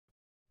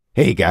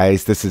Hey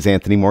guys, this is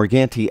Anthony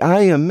Morganti.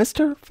 I am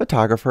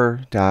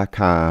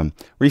MrPhotographer.com.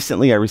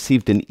 Recently I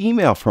received an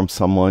email from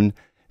someone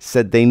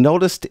said they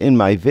noticed in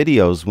my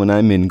videos when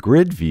I'm in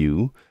grid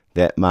view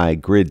that my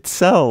grid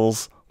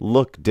cells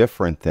look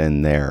different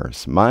than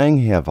theirs. Mine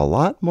have a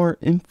lot more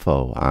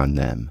info on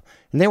them.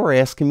 And they were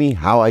asking me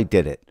how I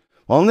did it.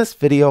 Well, in this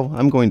video,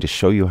 I'm going to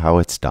show you how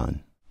it's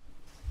done.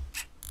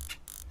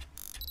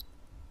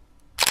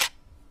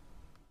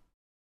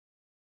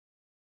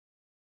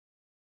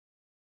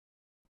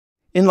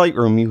 In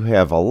Lightroom, you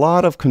have a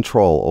lot of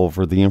control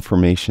over the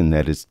information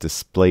that is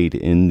displayed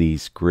in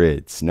these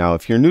grids. Now,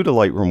 if you're new to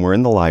Lightroom, we're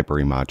in the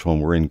library module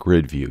and we're in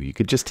grid view. You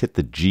could just hit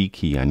the G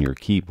key on your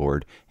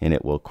keyboard and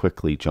it will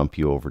quickly jump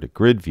you over to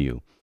grid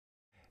view.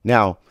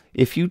 Now,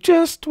 if you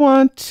just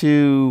want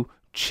to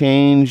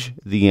change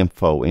the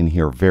info in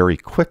here very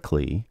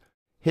quickly,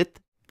 hit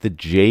the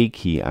J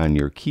key on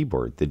your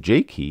keyboard. The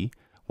J key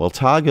will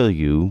toggle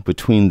you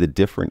between the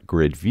different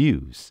grid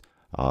views.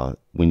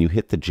 When you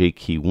hit the J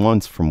key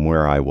once from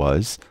where I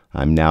was,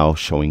 I'm now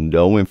showing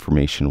no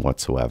information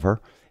whatsoever.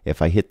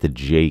 If I hit the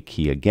J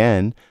key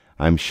again,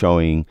 I'm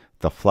showing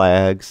the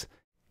flags.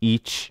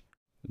 Each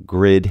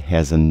grid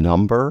has a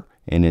number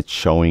and it's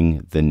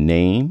showing the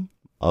name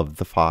of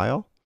the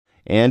file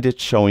and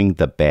it's showing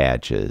the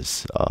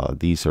badges.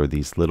 These are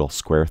these little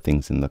square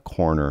things in the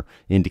corner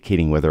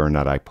indicating whether or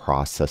not I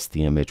processed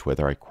the image,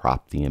 whether I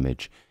cropped the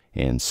image,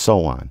 and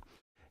so on.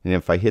 And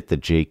if I hit the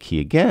J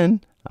key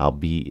again, I'll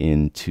be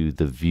into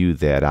the view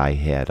that I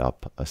had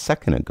up a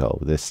second ago,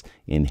 this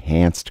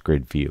enhanced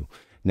grid view.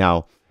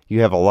 Now,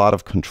 you have a lot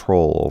of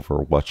control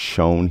over what's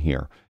shown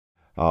here.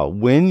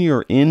 When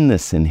you're in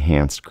this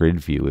enhanced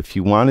grid view, if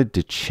you wanted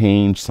to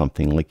change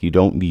something, like you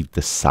don't need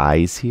the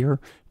size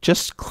here,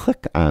 just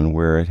click on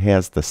where it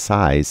has the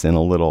size and a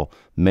little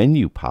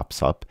menu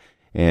pops up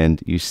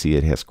and you see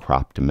it has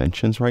crop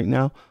dimensions right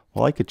now.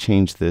 Well, I could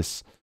change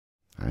this,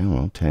 I don't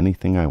know, to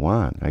anything I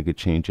want. I could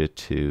change it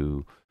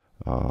to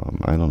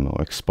I don't know,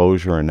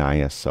 exposure and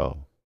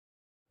ISO.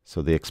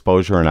 So the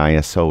exposure and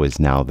ISO is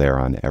now there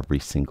on every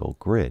single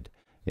grid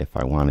if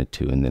I wanted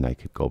to, and then I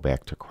could go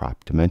back to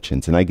crop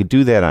dimensions. And I could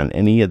do that on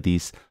any of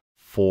these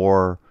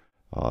four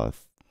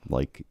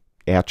like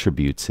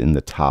attributes in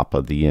the top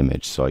of the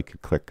image. So I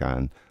could click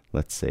on,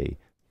 let's say,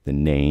 the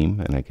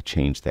name, and I could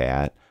change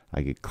that.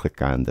 I could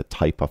click on the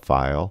type of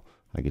file.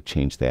 I could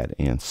change that,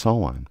 and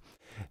so on.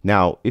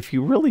 Now, if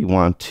you really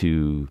want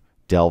to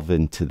delve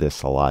into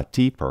this a lot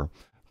deeper,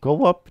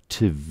 go up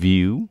to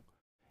View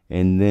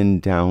and then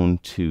down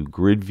to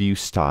Grid View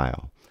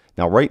Style.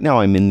 Now, right now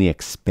I'm in the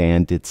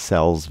Expanded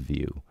Cells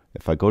view.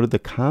 If I go to the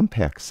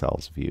Compact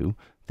Cells view,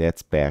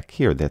 that's back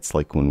here. That's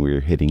like when we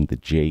were hitting the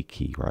J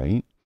key,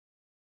 right?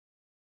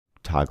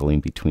 Toggling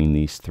between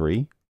these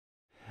three.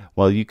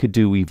 Well, you could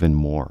do even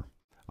more.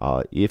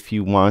 If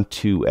you want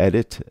to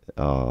edit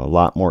a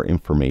lot more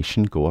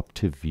information, go up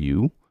to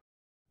View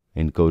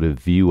and go to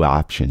View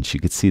Options. You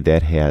can see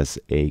that has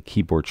a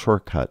keyboard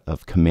shortcut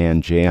of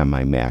Command J on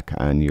my Mac.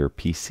 On your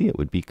PC, it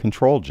would be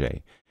Control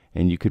J.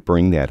 And you could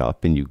bring that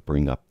up and you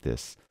bring up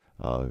this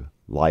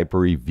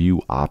Library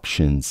View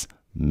Options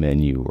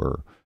menu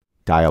or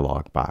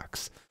dialog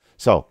box.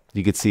 So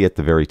you can see at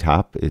the very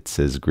top, it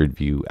says Grid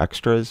View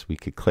Extras. We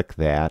could click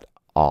that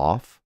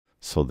off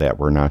so that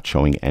we're not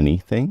showing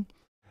anything.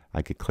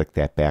 I could click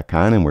that back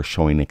on and we're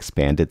showing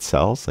expanded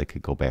cells. I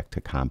could go back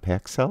to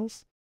compact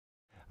cells.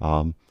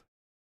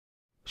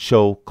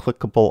 Show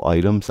clickable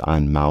items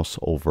on mouse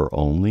over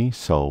only.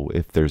 So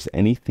if there's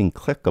anything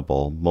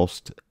clickable,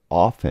 most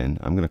often,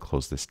 I'm going to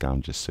close this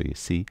down just so you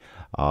see,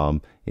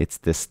 it's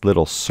this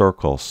little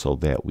circle so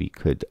that we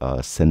could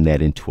send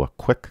that into a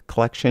quick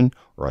collection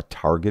or a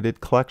targeted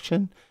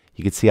collection.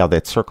 You can see how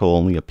that circle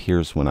only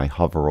appears when I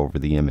hover over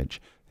the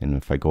image. And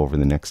if I go over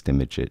the next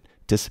image, it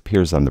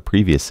disappears on the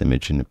previous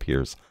image and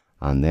appears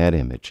on that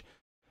image.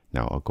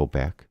 Now I'll go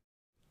back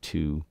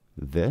to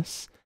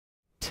this.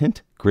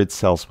 Tint grid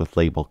cells with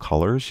label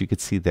colors. You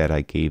could see that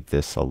I gave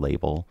this a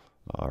label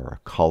or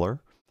a color,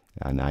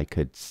 and I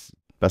could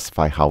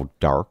specify how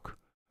dark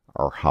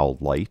or how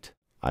light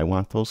I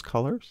want those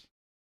colors.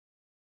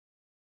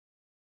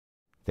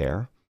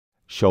 There.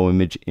 Show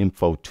image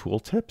info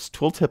tooltips.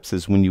 Tooltips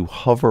is when you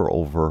hover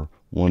over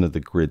one of the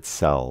grid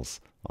cells.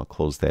 I'll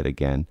close that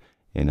again,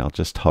 and I'll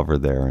just hover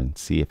there and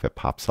see if it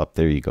pops up.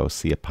 There you go.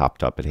 See, it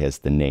popped up. It has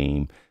the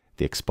name,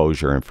 the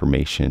exposure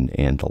information,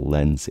 and the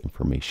lens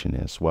information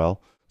as well.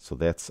 So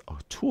that's a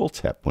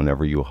tooltip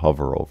whenever you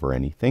hover over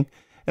anything.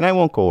 And I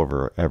won't go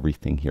over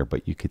everything here,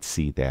 but you could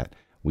see that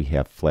we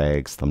have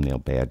flags, thumbnail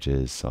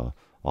badges,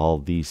 all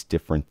these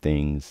different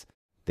things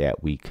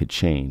that we could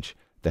change.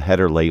 The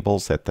header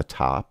labels at the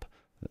top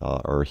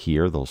are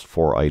here, those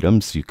four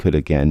items. You could,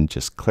 again,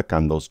 just click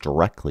on those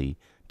directly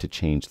to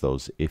change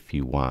those if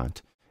you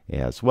want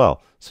as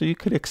well. So you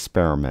could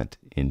experiment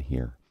in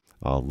here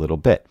a little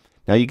bit.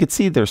 Now you can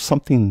see there's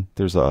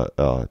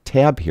a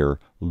tab here,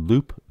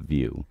 Loupe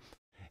View.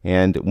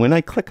 And when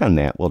I click on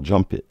that, we'll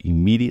jump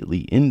immediately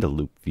into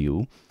Loupe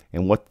View.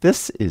 And what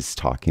this is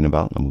talking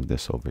about, I'll move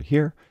this over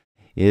here,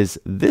 is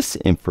this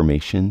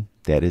information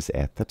that is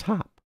at the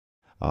top.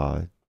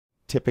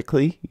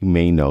 Typically, you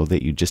may know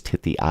that you just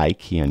hit the I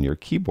key on your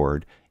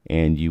keyboard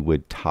and you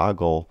would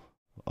toggle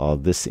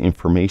this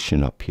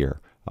information up here.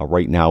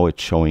 Right now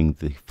it's showing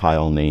the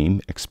file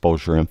name,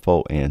 exposure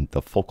info, and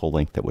the focal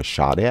length that was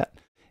shot at.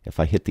 If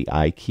I hit the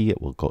I key,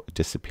 it will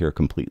disappear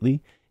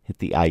completely. Hit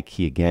the I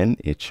key again,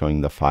 it's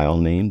showing the file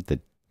name, the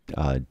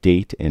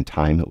date and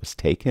time it was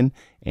taken,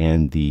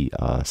 and the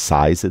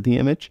size of the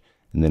image.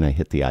 And then I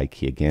hit the I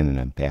key again and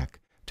I'm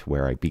back to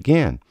where I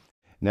began.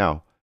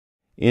 Now,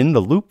 in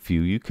the Loupe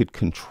View, you could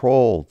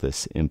control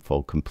this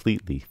info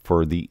completely.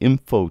 For the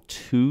Info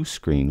 2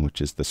 screen,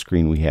 which is the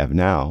screen we have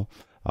now,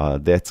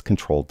 that's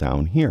controlled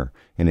down here.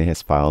 And it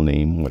has file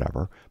name,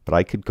 whatever. But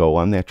I could go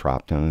on that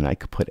drop down and I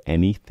could put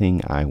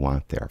anything I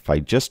want there. If I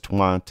just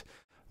want,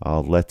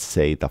 let's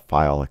say, the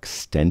file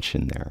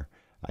extension there,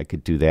 I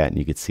could do that, and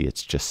you could see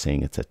it's just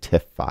saying it's a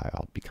TIFF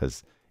file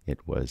because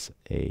it was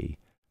a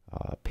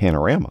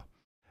panorama.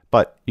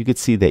 But you could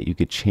see that you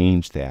could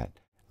change that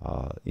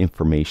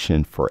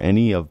information for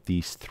any of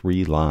these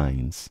 3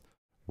 lines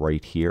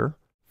right here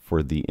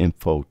for the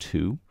Info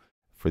 2.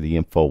 For the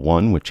Info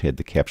 1, which had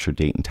the capture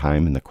date and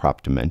time and the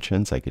crop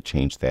dimensions, I could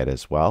change that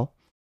as well.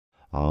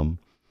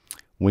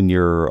 When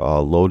you're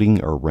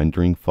loading or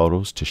rendering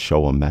photos to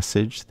show a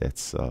message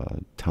that's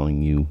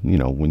telling you,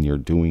 when you're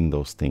doing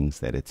those things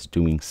that it's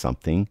doing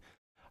something,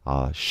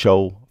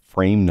 show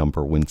frame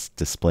number when it's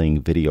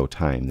displaying video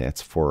time.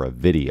 That's for a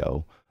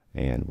video,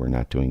 and we're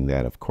not doing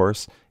that, of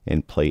course.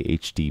 And play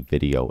HD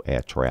video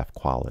at draft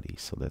quality.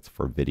 So that's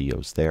for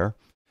videos there.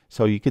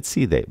 So you could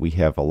see that we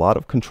have a lot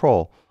of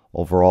control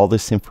over all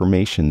this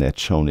information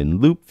that's shown in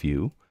Loupe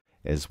View,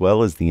 as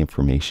well as the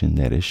information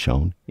that is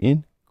shown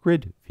in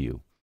Grid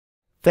View.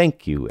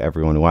 Thank you,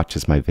 everyone who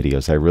watches my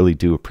videos. I really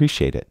do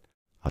appreciate it.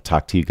 I'll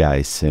talk to you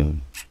guys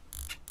soon.